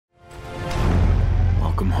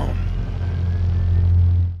Welcome home.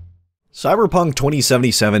 Cyberpunk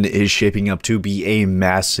 2077 is shaping up to be a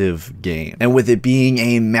massive game, and with it being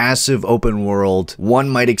a massive open world, one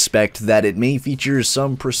might expect that it may feature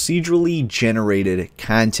some procedurally generated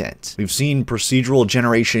content. We've seen procedural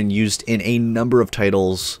generation used in a number of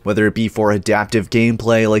titles, whether it be for adaptive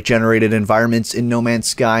gameplay like generated environments in No Man's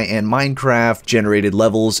Sky and Minecraft, generated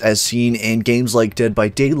levels as seen in games like Dead by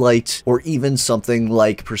Daylight, or even something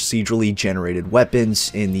like procedurally generated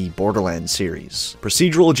weapons in the Borderlands series.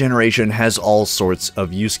 Procedural generation has all sorts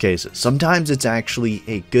of use cases. Sometimes it's actually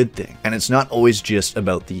a good thing, and it's not always just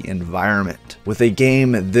about the environment. With a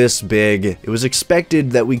game this big, it was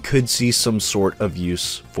expected that we could see some sort of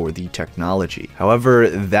use for the technology. However,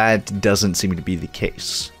 that doesn't seem to be the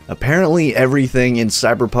case. Apparently, everything in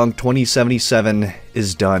Cyberpunk 2077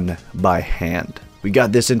 is done by hand. We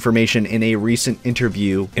got this information in a recent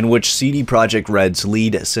interview in which CD Projekt Red's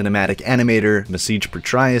lead cinematic animator, Masij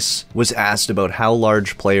Petrius, was asked about how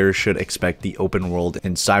large players should expect the open world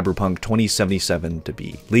in Cyberpunk 2077 to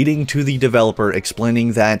be, leading to the developer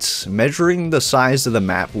explaining that measuring the size of the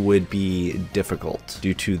map would be difficult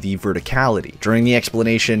due to the verticality. During the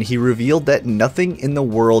explanation, he revealed that nothing in the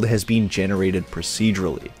world has been generated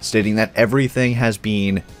procedurally, stating that everything has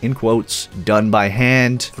been, in quotes, done by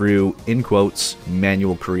hand through, in quotes,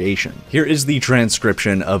 manual creation. Here is the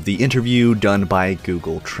transcription of the interview done by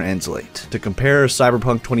Google Translate. To compare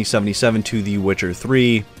Cyberpunk 2077 to The Witcher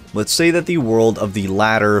 3, let's say that the world of the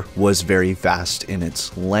latter was very vast in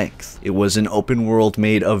its length. It was an open world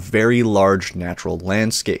made of very large natural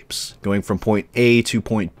landscapes. Going from point A to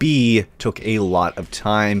point B took a lot of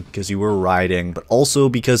time because you were riding, but also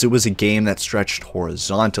because it was a game that stretched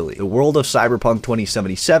horizontally. The world of Cyberpunk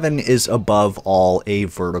 2077 is above all a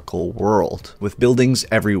vertical world, with buildings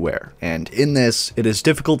everywhere, and in this, it is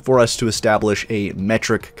difficult for us to establish a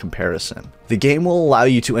metric comparison. The game will allow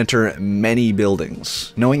you to enter many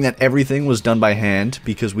buildings, knowing that everything was done by hand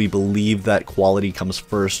because we believe that quality comes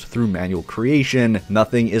first through manual creation.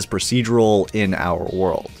 Nothing is procedural in our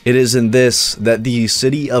world. It is in this that the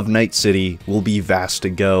city of Night City will be vast to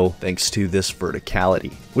go thanks to this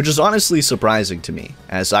verticality, which is honestly surprising to me,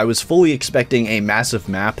 as I was fully expecting a massive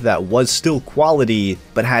map that was still quality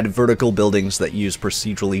but had vertical buildings that use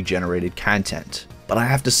procedurally generated content. But I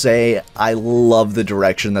have to say, I love the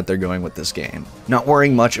direction that they're going with this game. Not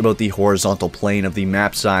worrying much about the horizontal plane of the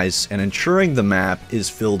map size and ensuring the map is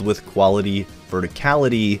filled with quality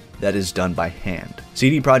verticality that is done by hand.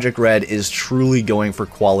 CD Projekt Red is truly going for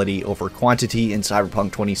quality over quantity in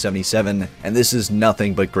Cyberpunk 2077, and this is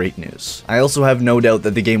nothing but great news. I also have no doubt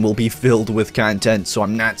that the game will be filled with content, so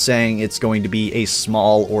I'm not saying it's going to be a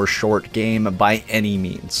small or short game by any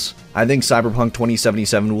means. I think Cyberpunk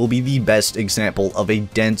 2077 will be the best example of a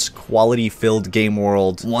dense, quality-filled game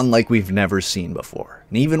world, one like we've never seen before.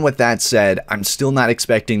 And even with that said, I'm still not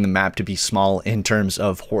expecting the map to be small in terms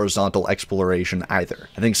of horizontal exploration either.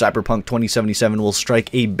 I think Cyberpunk 2077 will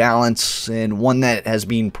strike a balance, and one that has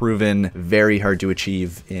been proven very hard to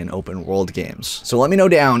achieve in open world games. So let me know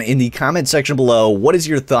down in the comment section below, what is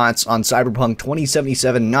your thoughts on Cyberpunk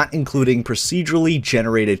 2077 not including procedurally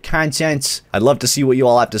generated content? I'd love to see what you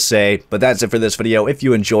all have to say, but that's it for this video. If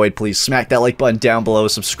you enjoyed, please smack that like button down below,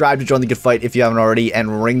 subscribe to join the good fight if you haven't already,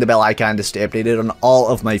 and ring the bell icon to stay updated on all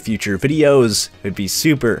of my future videos. It'd be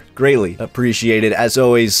super greatly appreciated as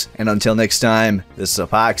always, and until next time, this is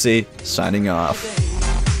Epoxy signing off.